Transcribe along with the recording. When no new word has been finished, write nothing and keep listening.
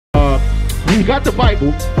you got the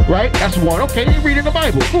Bible, right? That's one. Okay, you're reading the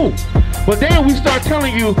Bible. Cool. But then we start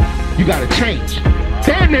telling you, you got to change.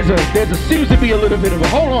 Then there seems to be a little bit of a,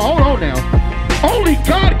 hold on now. Only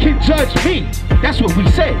God can judge me. That's what we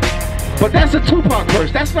say. But that's a Tupac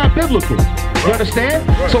verse. That's not biblical. You understand?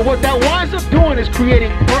 So what that winds up doing is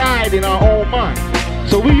creating pride in our own mind.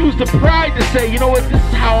 So we use the pride to say, you know what, this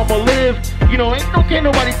is how I'm gonna live. You know, can't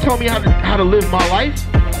nobody tell me how to live my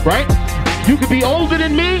life, right? You could be older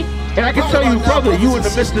than me, and I can tell you, brother, you in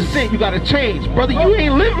the midst of sin, you gotta change. Brother, you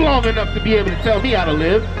ain't lived long enough to be able to tell me how to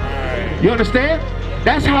live. You understand?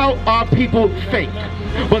 That's how our people think.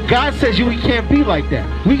 But God says we can't be like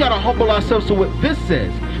that. We gotta humble ourselves to what this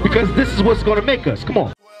says, because this is what's gonna make us. Come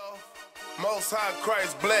on. Most High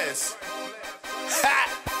Christ bless. Ha!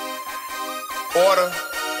 Order,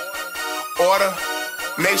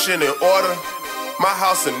 nation in order, my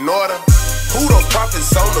house in order. Who those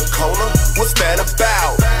prophets on the corner? What's that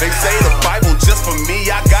about? They say the Bible just for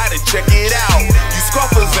me, I gotta check it out. You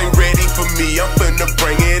scoffers ain't ready for me, I'm finna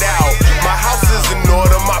bring it out. My house is in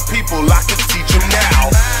order, my people, I can teach them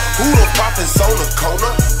now. Who those prophets on the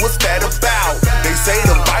corner? What's that about? They say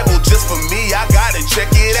the Bible just for me, I gotta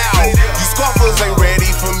check it out. You scoffers ain't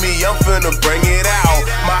ready for me, I'm finna bring it out.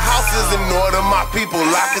 My house is in order, my people,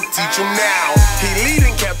 I can teach them now. He lead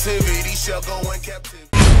in captivity, shall go in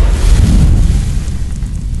captivity.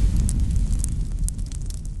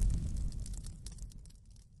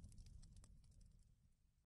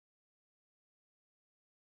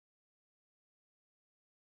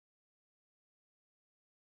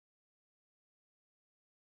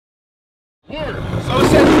 So it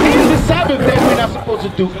says, in the Sabbath day, we're not supposed to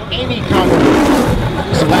do any kind of work.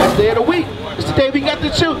 It's the last day of the week. It's the day we got to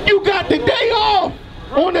chill. You got the day off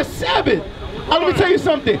on the Sabbath. Let me tell you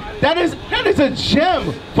something. That is a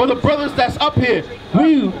gem for the brothers that's up here.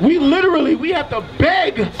 We literally have to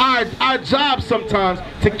beg our jobs sometimes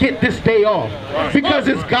to get this day off, because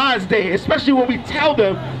it's God's day. Especially when we tell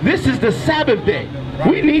them this is the Sabbath day.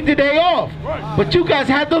 We need the day off. But you guys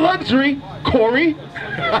had the luxury, Corey,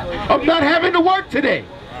 of not having to work today,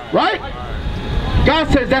 right? God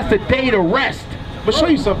says that's the day to rest. I'm gonna show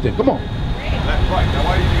you something. Come on.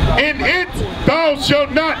 In it thou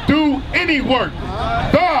shalt not do any work,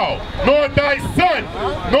 thou, nor thy son,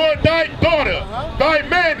 nor thy daughter, thy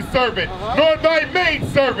manservant, nor thy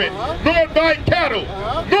maidservant, nor thy cattle,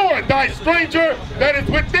 nor thy stranger that is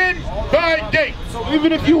within thy gates. So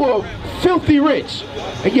even if you were filthy rich,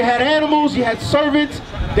 and you had animals, you had servants,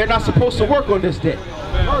 they're not supposed to work on this day,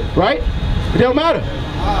 right? It don't matter.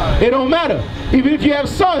 It don't matter. Even if you have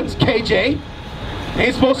sons, KJ,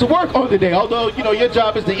 ain't supposed to work on the day. Although, you know, your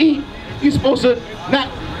job is to eat, you're supposed to not.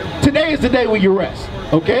 Today is the day where you rest,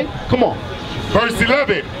 okay? Come on. Verse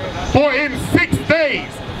 11, for in 6 days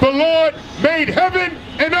the Lord made heaven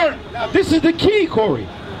and earth. Now, this is the key, Corey.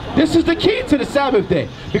 This is the key to the Sabbath day.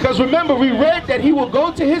 Because remember, we read that he will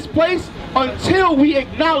go to his place until we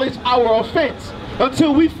acknowledge our offense.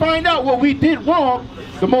 Until we find out what we did wrong,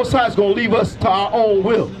 the Most High is going to leave us to our own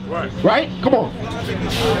will. Right? Come on.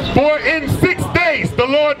 For in 6 days the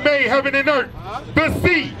Lord made heaven and earth, the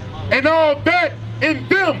sea, and all that in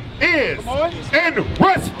them is, and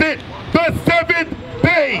rested the 7th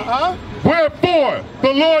day. Wherefore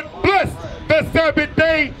the Lord blessed the Sabbath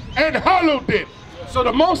day and hallowed it. So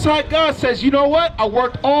the Most High God says, you know what? I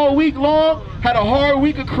worked all week long, had a hard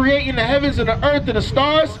week of creating the heavens and the earth and the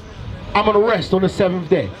stars. I'm going to rest on the 7th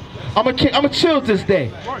day. I'm gonna chill this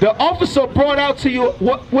day. The officer brought out to you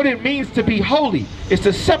what it means to be holy. It's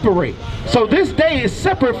to separate. So this day is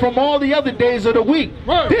separate from all the other days of the week.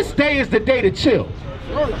 This day is the day to chill.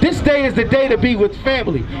 This day is the day to be with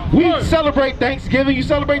family. We celebrate Thanksgiving. You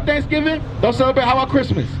celebrate Thanksgiving? Don't celebrate? How about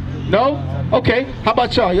Christmas? No? Okay. How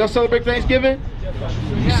about y'all? Y'all celebrate Thanksgiving?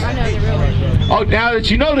 Oh, now that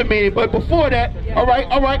you know the meaning. But before that, all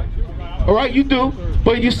right, you do.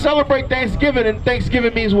 But you celebrate Thanksgiving, and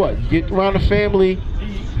Thanksgiving means what? Get around the family,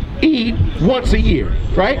 eat once a year,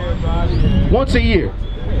 right? Once a year.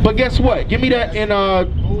 But guess what? Give me that in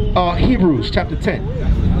Hebrews chapter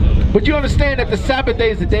 10. But you understand that the Sabbath day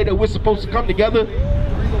is the day that we're supposed to come together?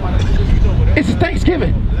 It's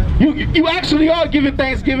Thanksgiving. You actually are giving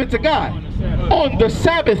Thanksgiving to God on the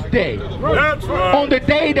Sabbath day. That's right. On the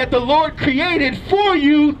day that the Lord created for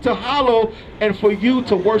you to hallow and for you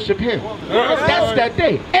to worship him. That's that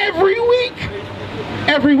day. Every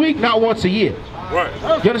week, not once a year. Right.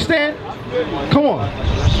 You understand? Come on.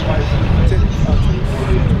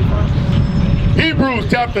 Hebrews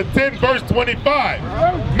chapter 10 verse 25.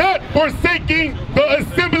 Not forsaking the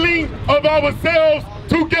assembling of ourselves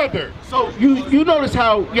together. So you notice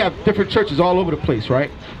how you have different churches all over the place,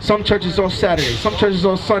 right? Some churches on Saturday, some churches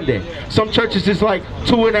on Sunday, some churches is like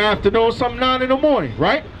 2 in the afternoon, some 9 in the morning,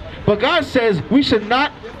 right? But God says we should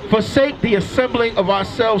not forsake the assembling of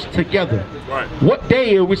ourselves together. Right. What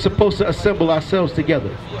day are we supposed to assemble ourselves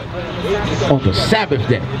together? On the Sabbath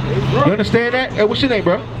day. You understand that? Hey, what's your name,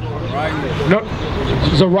 bro? No,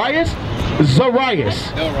 Zarias?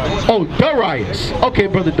 Zarias. Oh, Darius. Okay,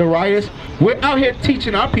 brother Darius. We're out here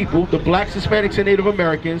teaching our people, the blacks, Hispanics, and Native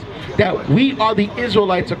Americans, that we are the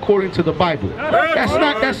Israelites according to the Bible.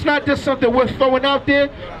 That's not just something we're throwing out there,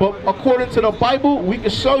 but according to the Bible, we can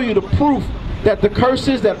show you the proof that the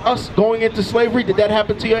curses that us going into slavery, did that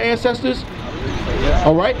happen to your ancestors?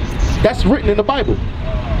 All right? That's written in the Bible.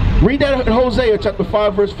 Read that in Hosea chapter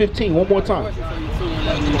 5 verse 15 one more time.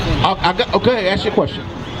 Okay, ask your question.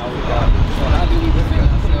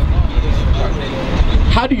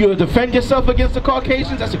 How do you defend yourself against the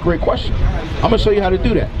Caucasians? That's a great question. I'm going to show you how to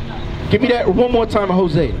do that. Give me that one more time in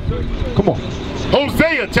Hosea. Come on.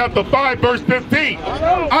 Hosea chapter 5 verse 15.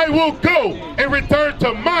 I will go and return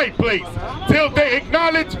to my place till they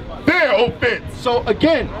acknowledge their offense. So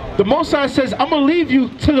again, the Most High says, I'm going to leave you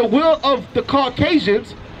to the will of the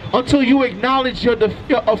Caucasians until you acknowledge your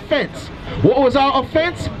offense. What was our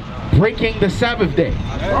offense? Breaking the Sabbath day.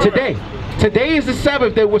 Today is the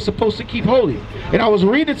Sabbath day we're supposed to keep holy. And I was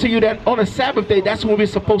reading to you that on a Sabbath day, that's when we're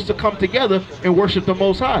supposed to come together and worship the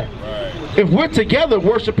Most High. If we're together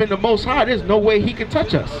worshiping the Most High, there's no way he can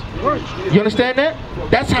touch us. You understand that?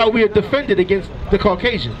 That's how we are defended against the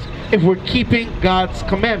Caucasians, if we're keeping God's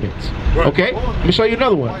commandments. Okay? Let me show you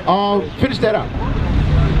another one. Finish that out.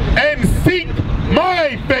 And seek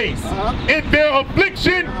my face. In their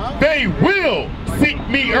affliction, they will seek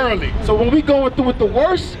me early. So when we going through with the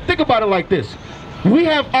worst, think about it like this. We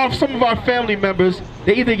have some of our family members,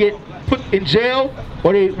 they either get put in jail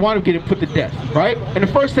or they want to get put to death, right? And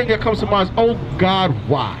the first thing that comes to mind is, oh God,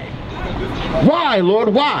 why? Why, Lord,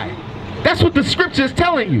 why? That's what the scripture is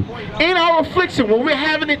telling you. In our affliction, when we're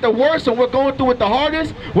having it the worst and we're going through it the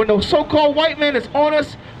hardest, when the so-called white man is on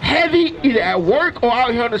us heavy, either at work or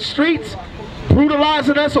out here on the streets,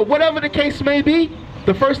 brutalizing us or whatever the case may be,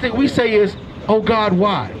 the first thing we say is, oh God,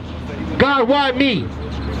 why? God, why me?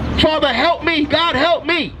 Father, help me. God, help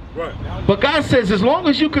me. Right. But God says, as long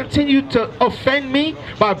as you continue to offend me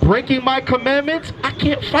by breaking my commandments, I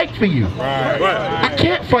can't fight for you. Right. I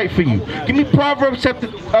can't fight for you. Give me Proverbs chapter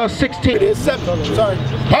 16.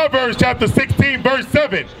 Proverbs chapter 16 verse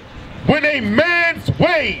 7. When a man's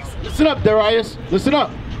ways. Listen up, Darius. Listen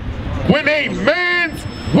up. When a man's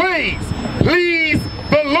ways please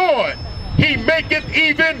the Lord, he maketh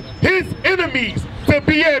even his enemies to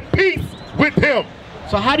be at peace with him.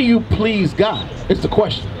 So how do you please God? It's the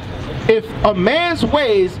question. If a man's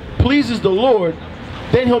ways pleases the Lord,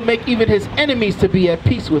 then he'll make even his enemies to be at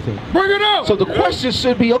peace with him. Bring it out. So the question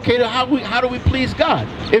should be, okay, how do we please God?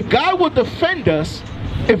 If God will defend us,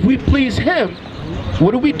 if we please him,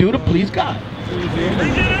 what do we do to please God?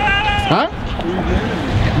 Huh?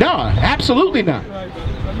 No, absolutely not.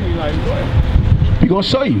 We're going to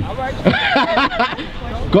show you.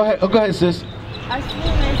 Go ahead, sis.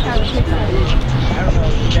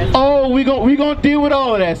 Oh, we gonna deal with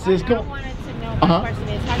all of that, sis. Come on.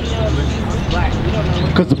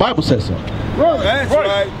 Because the Bible says so. That's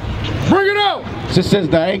right. Bring it out. Sis says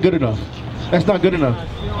that ain't good enough. That's not good enough.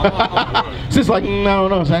 Sis like, no,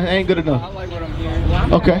 that ain't good enough. I like what I'm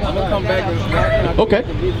hearing. Okay. I'm gonna come back and okay.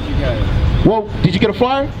 Well, did you get a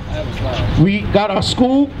flyer? I have a flyer. We got our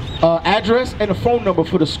school address and a phone number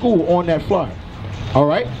for the school on that flyer. All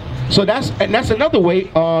right. So that's another way.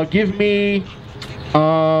 Give me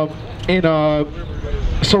in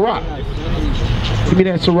Sirach. Give me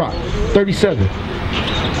that Sirach 37.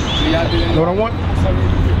 You know what I want?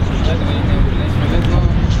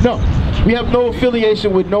 No, we have no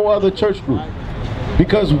affiliation with no other church group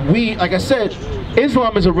because we, like I said,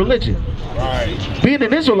 Islam is a religion. Right. Being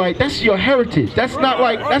an Israelite, that's your heritage. That's not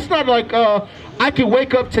like I can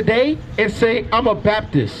wake up today and say I'm a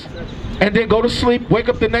Baptist. And then go to sleep, wake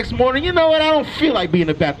up the next morning, you know what, I don't feel like being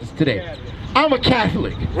a Baptist today. I'm a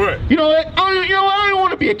Catholic. Right. You know what, I don't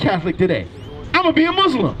want to be a Catholic today. I'm going to be a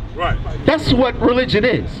Muslim. Right. That's what religion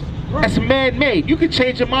is. That's man-made. You can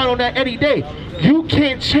change your mind on that any day. You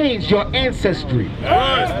can't change your ancestry.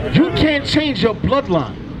 Right. You can't change your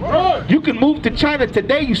bloodline. Right. You can move to China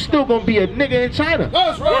today, you still going to be a nigga in China.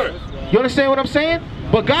 That's right. You understand what I'm saying?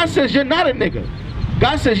 But God says you're not a nigga.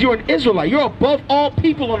 God says you're an Israelite. You're above all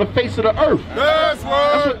people on the face of the earth. That's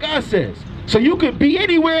right. That's what God says. So you can be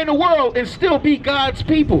anywhere in the world and still be God's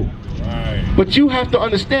people. Right. But you have to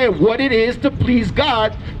understand what it is to please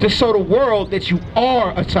God, to show the world that you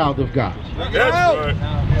are a child of God. That's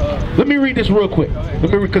right. Let me read this real quick. Let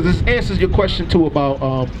me read, because this answers your question too about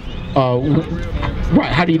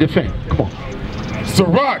right, how do you defend? Come on.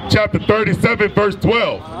 Sirach chapter 37 verse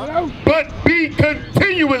 12. But be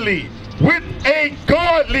continually with a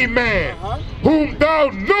godly man, whom thou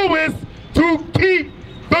knowest to keep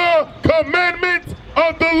the commandments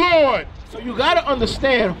of the Lord. So you got to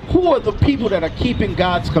understand who are the people that are keeping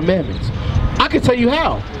God's commandments. I can tell you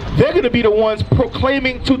how. They're going to be the ones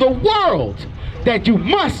proclaiming to the world that you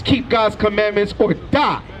must keep God's commandments or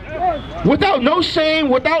die. Without no shame,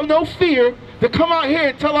 without no fear, to come out here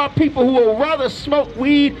and tell our people who will rather smoke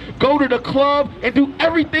weed, go to the club, and do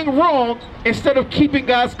everything wrong instead of keeping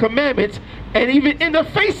God's commandments, and even in the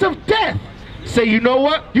face of death, say, you know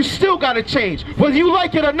what? You still got to change, whether you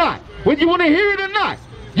like it or not, whether you want to hear it or not.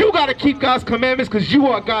 You got to keep God's commandments because you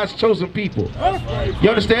are God's chosen people. You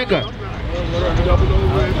understand, God?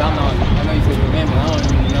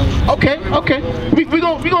 Okay, okay. We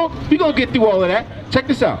gonna get through all of that. Check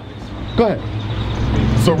this out. Go ahead.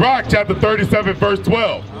 Sirach chapter 37 verse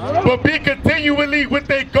 12. But be continually with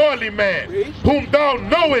a godly man, whom thou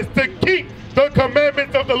knowest to keep the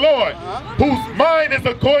commandments of the Lord, whose mind is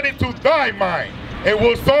according to thy mind, and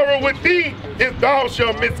will sorrow with thee if thou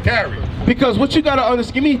shalt miscarry. Because what you gotta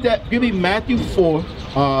understand, give me Matthew 4,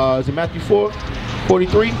 is it Matthew 4,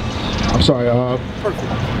 43? I'm sorry,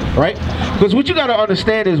 right? Because what you gotta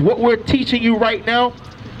understand is what we're teaching you right now,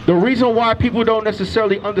 the reason why people don't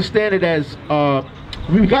necessarily understand it as,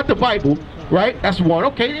 we got the Bible, right? That's one,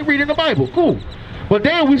 okay, they read in the Bible, cool. But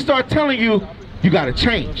then we start telling you, you gotta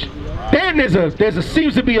change. Then there's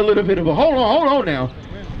seems to be a little bit of a, hold on now.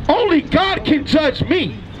 Only God can judge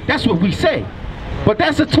me. That's what we say. But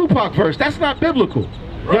that's a Tupac verse. That's not biblical.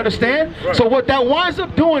 You understand? Right. So what that winds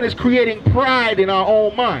up doing is creating pride in our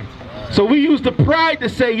own mind. So we use the pride to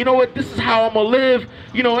say, you know what, this is how I'm gonna live.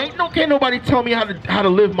 You know, can't nobody tell me how to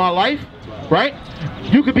live my life, right?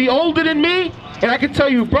 You could be older than me, and I can tell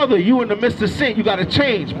you, brother, you in the midst of sin, you gotta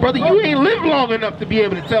change. Brother, you ain't lived long enough to be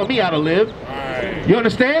able to tell me how to live. You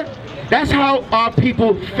understand? That's how our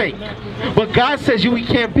people think. But God says we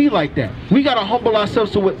can't be like that. We got to humble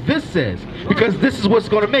ourselves to what this says, because this is what's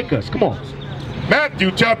going to make us. Come on.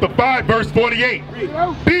 Matthew chapter 5 verse 48.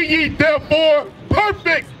 Be ye therefore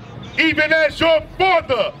perfect, even as your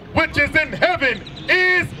Father which is in heaven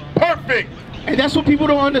is perfect. And that's what people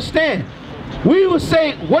don't understand. We would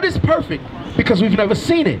say, what is perfect? Because we've never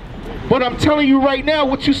seen it. But I'm telling you right now,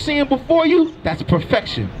 what you're seeing before you, that's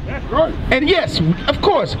perfection. That's right. And yes, of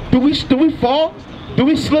course, do we fall? Do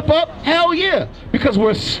we slip up? Hell yeah, because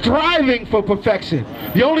we're striving for perfection.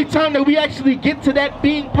 The only time that we actually get to that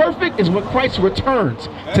being perfect is when Christ returns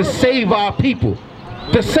to save our people,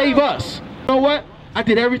 to save us. You know what? I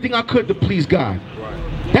did everything I could to please God.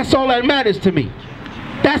 That's all that matters to me.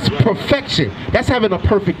 That's perfection. That's having a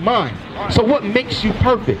perfect mind. So what makes you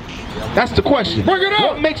perfect? That's the question. Bring it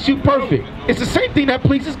up. What makes you perfect? It's the same thing that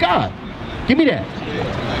pleases God. Give me that.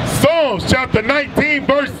 Psalms chapter 19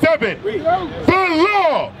 verse 7. The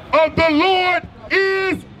law of the Lord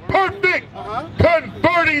is perfect,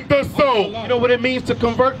 converting the soul. You know what it means to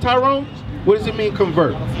convert, Tyrone? What does it mean,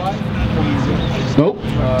 convert? Nope.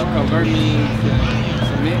 Convert means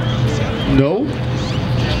submit. No.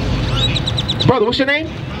 Brother, what's your name?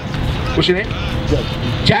 What's your name?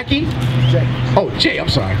 Jackie? Oh, Jay, I'm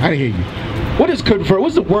sorry. I didn't hear you. What does convert?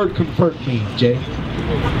 What's the word convert mean, Jay?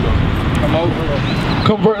 Come over.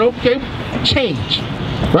 Convert, okay. Change,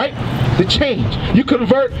 right? The change. You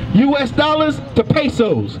convert US dollars to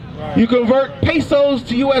pesos. You convert pesos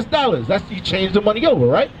to US dollars. That's, you change the money over,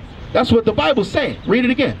 right? That's what the Bible's saying. Read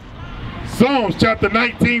it again. Psalms chapter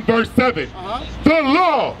 19 verse 7. The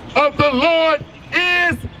law of the Lord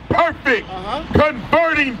is perfect,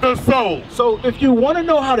 converting the soul. So if you want to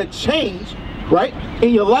know how to change, right,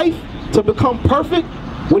 in your life to become perfect,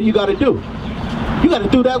 what do you got to do? You got to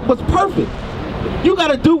do that what's perfect. You got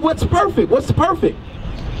to do what's perfect. What's perfect?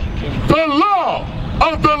 The law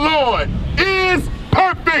of the Lord is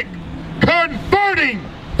perfect, converting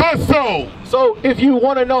the soul. So if you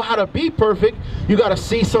want to know how to be perfect, you got to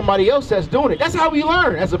see somebody else that's doing it. That's how we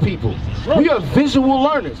learn as a people. We are visual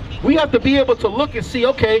learners. We have to be able to look and see,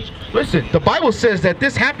 okay, listen, the Bible says that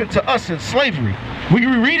this happened to us in slavery. When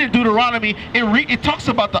you read in Deuteronomy, it talks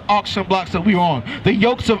about the auction blocks that we were on, the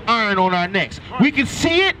yokes of iron on our necks. We can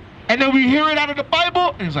see it, and then we hear it out of the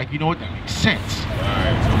Bible, and it's like, you know what, that makes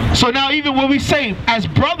sense. So now even when we say, as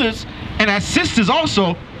brothers and as sisters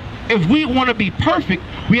also, if we want to be perfect,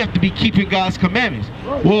 we have to be keeping God's commandments.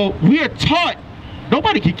 Well, we are taught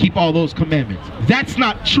nobody can keep all those commandments. That's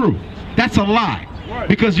not true. That's a lie.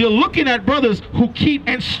 Because you're looking at brothers who keep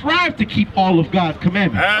and strive to keep all of God's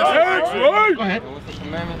commandments. Go ahead.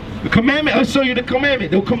 The commandment, I'll show you the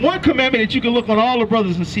commandment. The one commandment that you can look on all the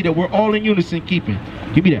brothers and see that we're all in unison keeping.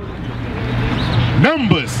 Give me that.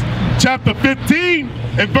 Numbers chapter 15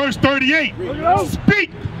 and verse 38.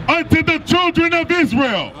 Speak unto the children of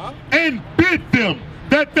Israel and bid them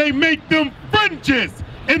that they make them fringes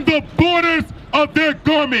in the borders of their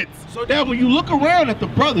garments. So that when you look around at the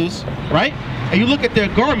brothers, right, and you look at their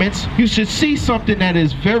garments, you should see something that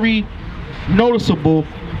is very noticeable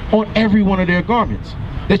on every one of their garments.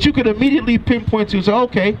 That you could immediately pinpoint to and say,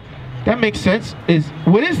 okay, that makes sense.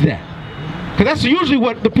 What is that? Because that's usually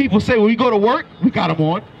what the people say. When we go to work, we got them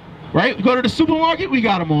on, right? We go to the supermarket, we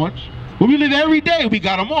got them on. When we live every day, we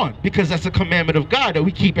got them on. Because that's a commandment of God that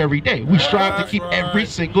we keep every day. We strive to keep every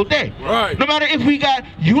single day. No matter if we got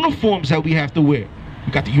uniforms that we have to wear.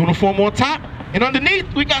 We got the uniform on top, and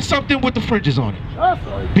underneath, we got something with the fringes on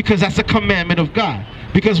it. Because that's a commandment of God.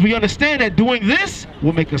 Because we understand that doing this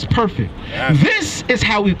will make us perfect. This is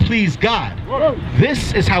how we please God.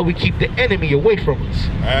 This is how we keep the enemy away from us.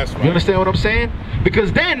 You understand what I'm saying?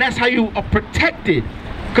 Because then that's how you are protected.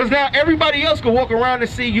 Because now everybody else can walk around and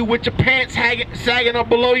see you with your pants sagging up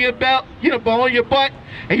below your belt, you know, below your butt,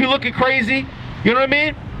 and you looking crazy. You know what I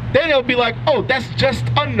mean? Then they'll be like, oh, that's just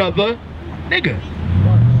another nigga.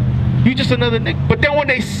 You just another nigga. But then when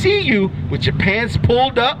they see you with your pants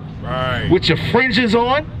pulled up, with your fringes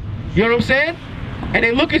on, you know what I'm saying? And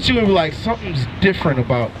they look at you and be like, something's different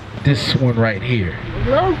about this one right here.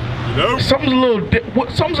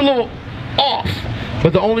 Something's a little off.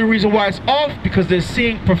 But the only reason why it's off because they're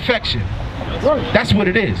seeing perfection. That's what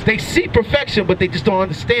it is. They see perfection, but they just don't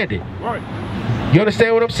understand it. You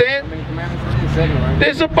understand what I'm saying?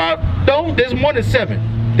 There's there's more than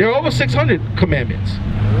 7. There are over 600 commandments.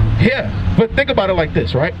 Yeah, but think about it like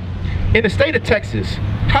this, right? In the state of Texas,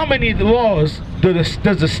 how many laws does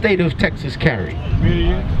the state of Texas carry?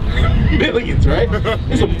 Millions, right?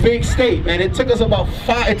 It's a big state, man. It took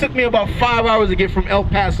me about 5 hours to get from El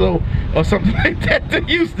Paso or something like that to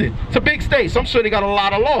Houston. It's a big state, so I'm sure they got a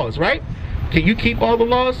lot of laws, right? Can you keep all the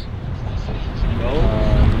laws?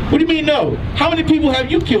 What do you mean no? How many people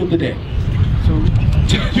have you killed today?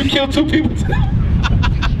 2. You killed 2 people today?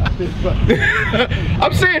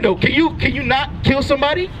 I'm saying though, can you not kill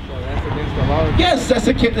somebody? That's against the law. Yes, that's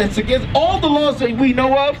against all the laws that we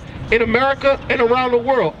know of in America and around the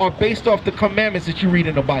world are based off the commandments that you read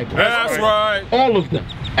in the Bible. That's right. All of them.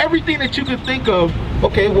 Everything that you can think of.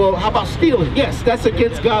 Okay, well, how about stealing? Yes, that's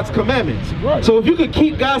against God's commandments. Right. So if you could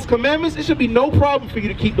keep God's commandments, it should be no problem for you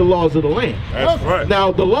to keep the laws of the land. That's right.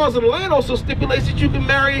 Now, the laws of the land also stipulates that you can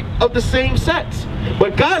marry of the same sex.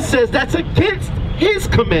 But God says that's against His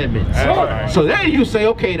commandments. Right. So then you say,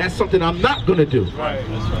 okay, that's something I'm not going to do. Right.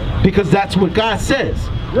 Because that's what God says.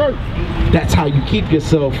 Right. That's how you keep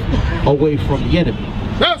yourself away from the enemy.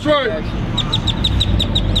 That's right.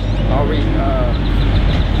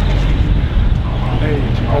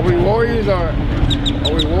 Are we warriors or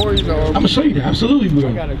I'm gonna show you that. Absolutely, we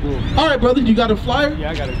I gotta go. All right, brother, you got a flyer?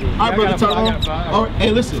 Yeah, I gotta go. All right, brother, Tyrone. All right,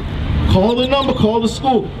 hey, listen. Call the number. Call the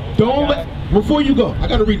school. Don't let. Before you go, I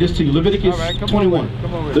gotta read this to you. Leviticus 21.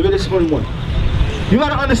 Leviticus 21. You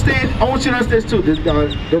gotta understand. I want you to understand too.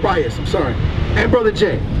 The bias. I'm sorry. And brother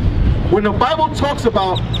Jay, when the Bible talks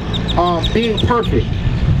about being perfect,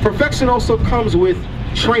 perfection also comes with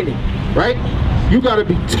training, right? You gotta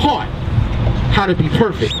be taught how to be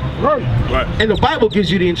perfect. Right. And the Bible gives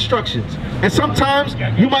you the instructions. And sometimes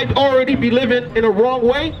you might already be living in a wrong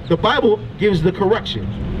way. The Bible gives the correction.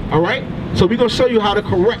 All right? So we're going to show you how to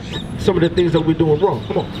correct some of the things that we're doing wrong.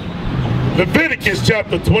 Come on. Leviticus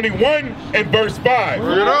chapter 21 and verse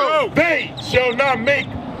 5. They shall not make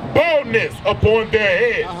baldness upon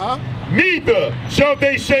their heads. Neither shall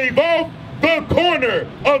they shave off the corner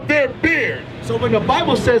of their beard. So when the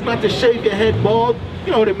Bible says not to shave your head bald,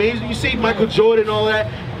 you know what it means. You see Michael Jordan and all that.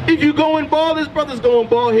 If you're going bald, this brother's going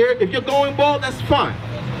bald here. If you're going bald, that's fine.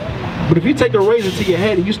 But if you take a razor to your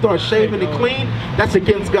head and you start shaving it clean, that's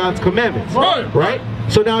against God's commandments. Right?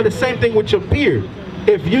 So now the same thing with your beard.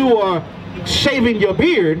 If you are shaving your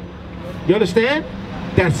beard, you understand?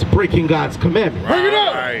 That's breaking God's commandment. Bring it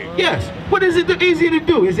up. Yes. What is it easier to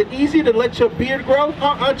do? Is it easier to let your beard grow,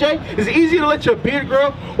 Jay? Is it easier to let your beard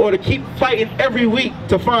grow or to keep fighting every week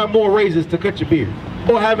to find more razors to cut your beard?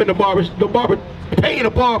 Or having paying a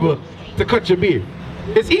barber to cut your beard?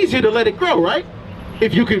 It's easier to let it grow, right?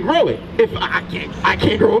 If you can grow it. If I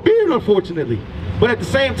can't grow a beard, unfortunately. But at the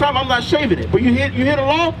same time, I'm not shaving it. But you hit a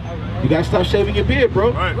law, you gotta stop shaving your beard,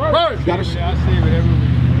 bro. Right. You gotta. I shave it every week.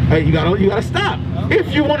 Hey, you gotta stop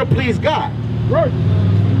if you want to please God. Right.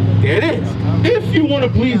 There it is. If you want to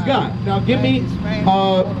please God. Now give me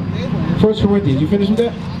 1 Corinthians. You finished with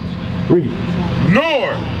that? Read.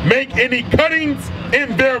 Nor make any cuttings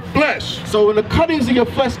in their flesh. So when the cuttings in your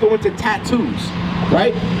flesh go into tattoos,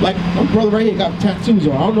 right? Like my brother right here got tattoos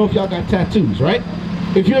on. I don't know if y'all got tattoos, right?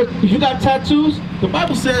 If you got tattoos, the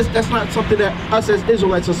Bible says that's not something that us as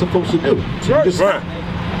Israelites are supposed to do.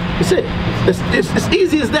 That's it. It's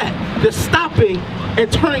easy as that. Just stopping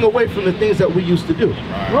and turning away from the things that we used to do.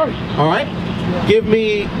 Right. All right? Give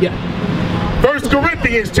me, 1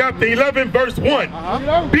 Corinthians chapter 11, verse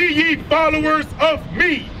 1. Be ye followers of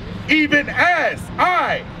me, even as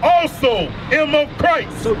I also am of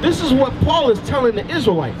Christ. So this is what Paul is telling the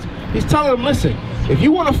Israelites. He's telling them, listen, if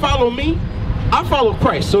you want to follow me, I follow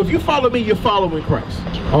Christ. So if you follow me, you're following Christ.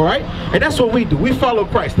 All right? And that's what we do. We follow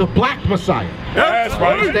Christ, the black Messiah. That's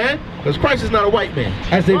right. Understand? Because Christ is not a white man,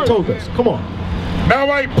 as they've told us. Come on. Now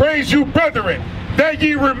I praise you, brethren, that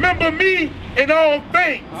ye remember me in all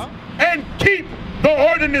things, and keep the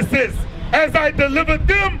ordinances as I delivered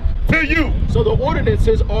them to you. So the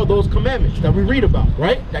ordinances are those commandments that we read about,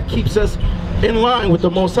 right? That keeps us in line with the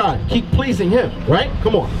Most High. Keep pleasing Him, right?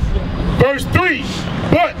 Come on. Verse 3,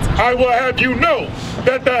 but I will have you know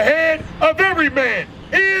that the head of every man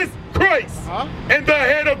is Christ, and the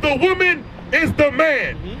head of the woman is the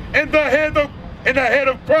man, and the head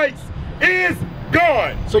of Christ is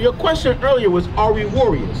God. So your question earlier was, are we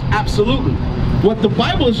warriors? Absolutely. What the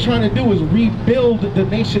Bible is trying to do is rebuild the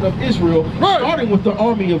nation of Israel, starting with the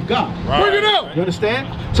army of God. Bring it out. You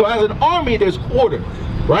understand? So as an army, there's order,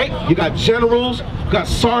 right? You got generals, you got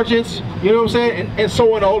sergeants, you know what I'm saying? And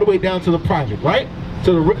so on all the way down to the private, right?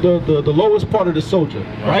 To the lowest part of the soldier,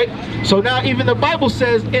 right? So now even the Bible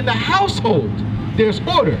says in the household, there's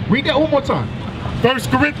order. Read that one more time. 1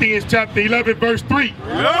 Corinthians chapter 11, verse 3.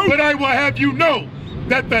 But I will have you know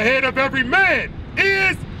that the head of every man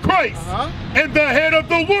is Christ, and the head of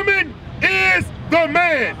the woman is the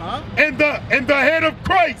man, and the head of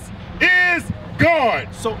Christ is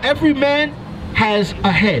God. So every man has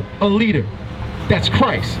a head, a leader. That's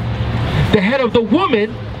Christ. The head of the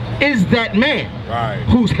woman is that man,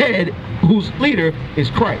 whose leader is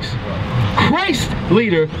Christ. Christ's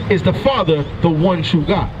leader is the Father, the one true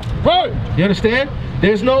God. You understand?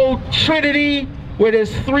 There's no Trinity where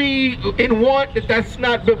there's 3 in 1. That's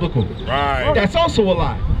not biblical. That's also a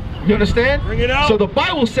lie. You understand? Bring it out. So the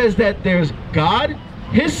Bible says that there's God,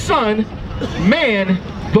 His Son, man,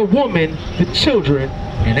 the woman, the children,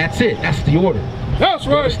 and that's it. That's the order. That's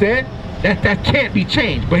You understand? That can't be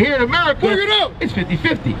changed. But here in America, it's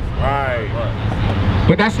 50-50.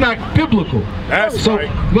 But that's not biblical. That's so,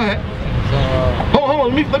 right. Go ahead. Hold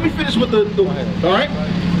on. Let me finish with the all right?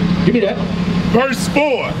 Give me that. Verse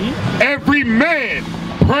 4, every man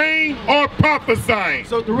praying or prophesying.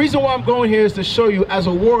 So the reason why I'm going here is to show you, as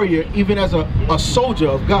a warrior, even as a soldier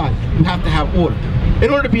of God, you have to have order. In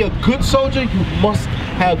order to be a good soldier, you must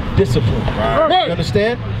have discipline. You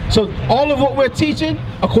understand? So all of what we're teaching,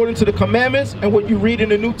 according to the commandments and what you read in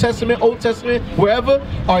the New Testament, Old Testament, wherever,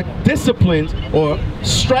 are disciplines or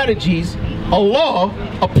strategies, a law,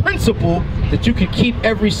 a principle that you can keep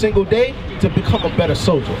every single day to become a better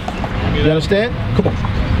soldier. You understand? Come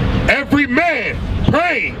on. Every man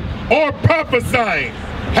praying or prophesying,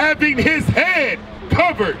 having his head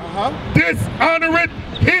covered, dishonoreth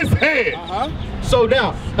his head. So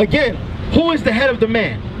now, again, who is the head of the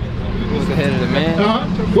man? Who's the head of the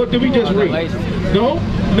man? What did we just read? No.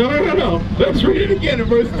 Let's read it again in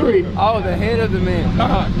verse 3. Oh, the head of the man.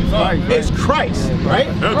 It's Christ,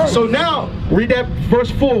 right? So now, read that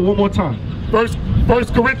verse 4 one more time. 1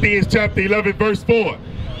 Corinthians chapter 11, verse 4.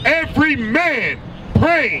 Every man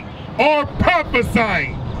praying or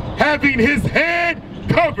prophesying, having his head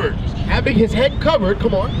covered. Having his head covered,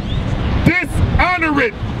 come on.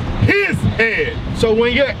 Dishonoreth his head. So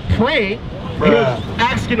when you're praying, you're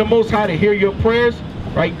asking the Most High to hear your prayers,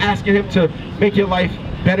 right? Asking Him to make your life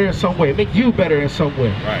better in some way, make you better in some way.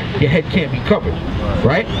 Your head can't be covered,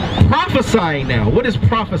 right? Prophesying now. What is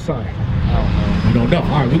prophesying? You don't know.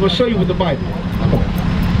 All right, we're going to show you with the Bible.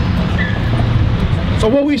 So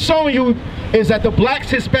what we're showing you is that the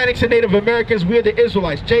blacks, Hispanics, and Native Americans, we're the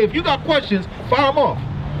Israelites. Jay, if you got questions, fire them off.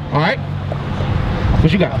 All right?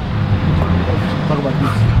 What you got? Talk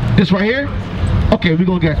about this right here? Okay, we're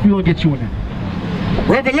gonna get you in there.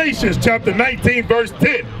 Revelations chapter 19, verse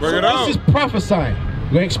 10. This is prophesying.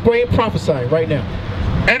 We're gonna explain prophesying right now.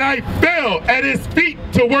 And I fell at his feet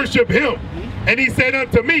to worship him. And he said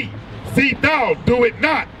unto me, see thou do it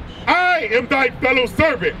not. I am thy fellow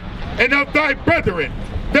servant and of thy brethren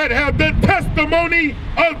that have the testimony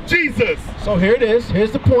of Jesus. So here it is.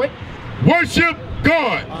 Here's the point. Worship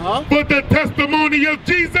God. But the testimony of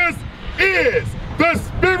Jesus is the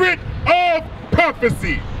spirit of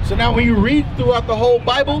prophecy. So now when you read throughout the whole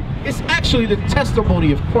Bible, it's actually the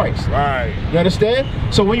testimony of Christ. Right. You understand?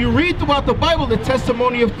 So when you read throughout the Bible, the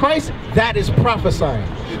testimony of Christ, that is prophesying.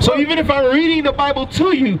 So even if I'm reading the Bible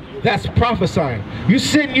to you, that's prophesying. You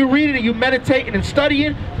sit and you read it and you meditating and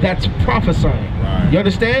studying, that's prophesying. Right. You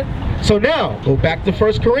understand? So now, go back to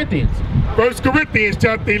 1 Corinthians. 1 Corinthians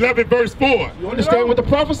chapter 11, verse 4. You understand what the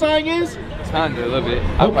prophesying is? Kinda, a little bit.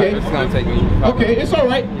 Okay. It's gonna take me. Okay, it's all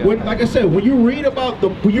right. Yeah. When, like I said, when you read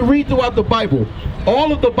throughout the Bible,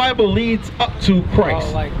 all of the Bible leads up to Christ.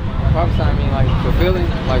 Oh, like prophesying, I mean like fulfilling,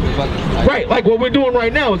 like Right, like what we're doing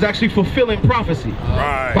right now is actually fulfilling prophecy.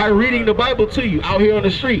 Right. By reading the Bible to you out here on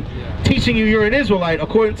the street, teaching you you're an Israelite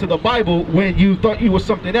according to the Bible when you thought you were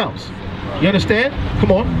something else. You understand?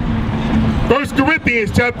 Come on. 1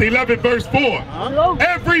 Corinthians chapter 11, verse 4.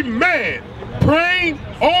 Every man praying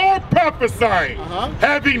or prophesying,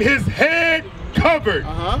 having his head covered,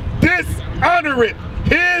 dishonoreth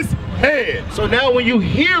his head. So now when you're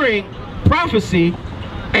hearing prophecy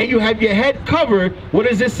and you have your head covered, what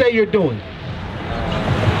does it say you're doing?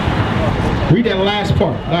 Read that last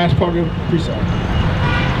part of the precept.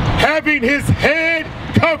 Having his head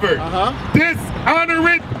covered,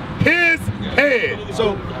 dishonoreth his head.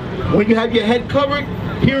 So when you have your head covered,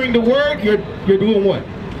 hearing the word, you're doing what?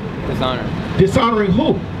 dishonor. Dishonoring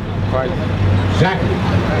who? Christ.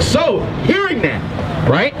 Exactly. So, hearing that,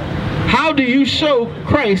 right? How do you show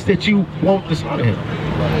Christ that you won't dishonor him?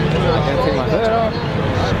 I gotta take my hood off.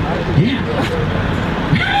 Yeah.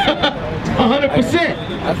 100%.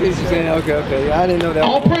 I see what you're saying. Okay. I didn't know that.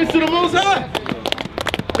 All praise to the Most High.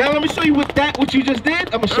 Now let me show you what you just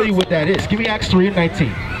did. I'm gonna show you what that is. Give me Acts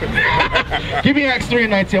 3:19. Give me Acts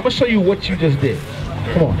 3:19. I'm gonna show you what you just did.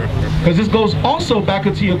 Come on, because this goes also back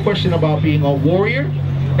into your question about being a warrior,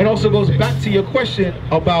 and also goes back to your question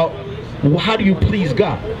about how do you please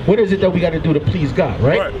God? What is it that we got to do to please God,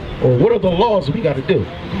 right? Or what are the laws we got to do?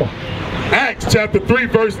 Come on. Acts chapter 3,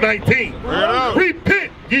 verse 19.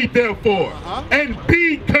 Repent ye therefore, and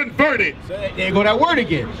be converted. So there you go, that word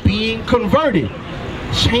again. Being converted.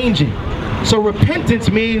 Changing. So repentance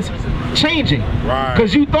means changing. Right.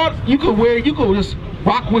 Because you thought you could just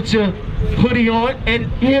rock with your hoodie on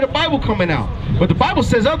and you hear the Bible coming out. But the Bible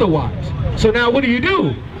says otherwise. So now what do? You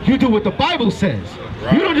do what the Bible says.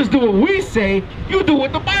 Right. You don't just do what we say, you do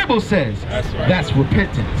what the Bible says. That's right. That's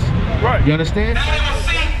repentance. Right. You understand? Now we will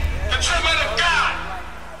see the true men of God.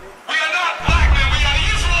 We are not black men, we are the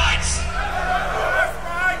Israelites.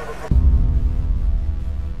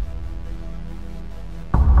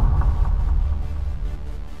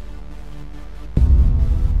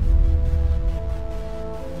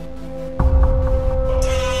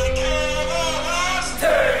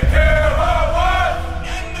 Take care of us.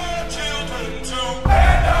 And our children too.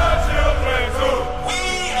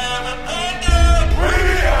 We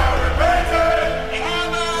have repented.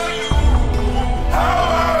 How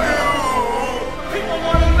are you? People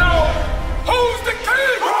want to know, who's the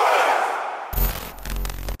king?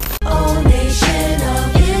 Oh, nation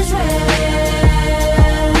of Israel,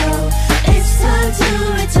 it's time to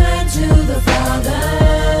return to the Father.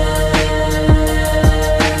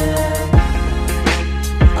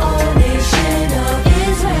 Oh, nation of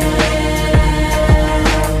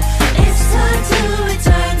Israel, it's time to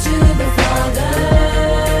return to the Father.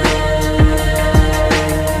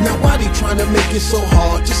 Now why they trying to make it so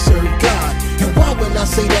hard to serve God? And why when I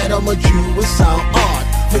say that I'm a Jew it sound odd?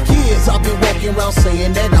 For years I've been walking around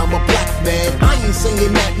saying that I'm a black man. I ain't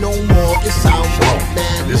saying that no more, it sounds wrong,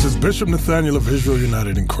 man. This is Bishop Nathaniel of Israel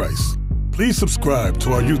United in Christ. Please subscribe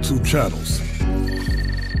to our YouTube channels.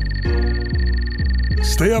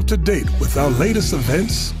 Stay up to date with our latest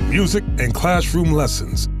events, music, and classroom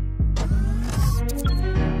lessons.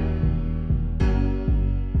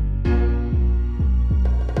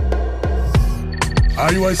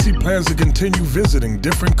 IUIC plans to continue visiting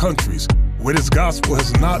different countries where this gospel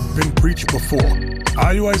has not been preached before.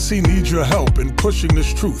 IUIC needs your help in pushing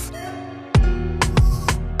this truth.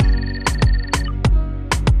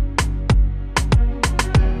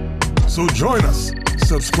 So join us.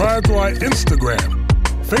 Subscribe to our Instagram,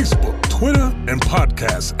 Facebook, Twitter, and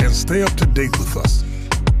podcast, and stay up to date with us.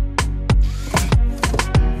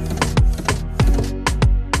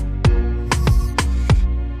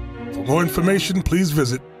 For more information, please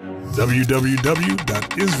visit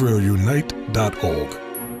www.israelunite.org.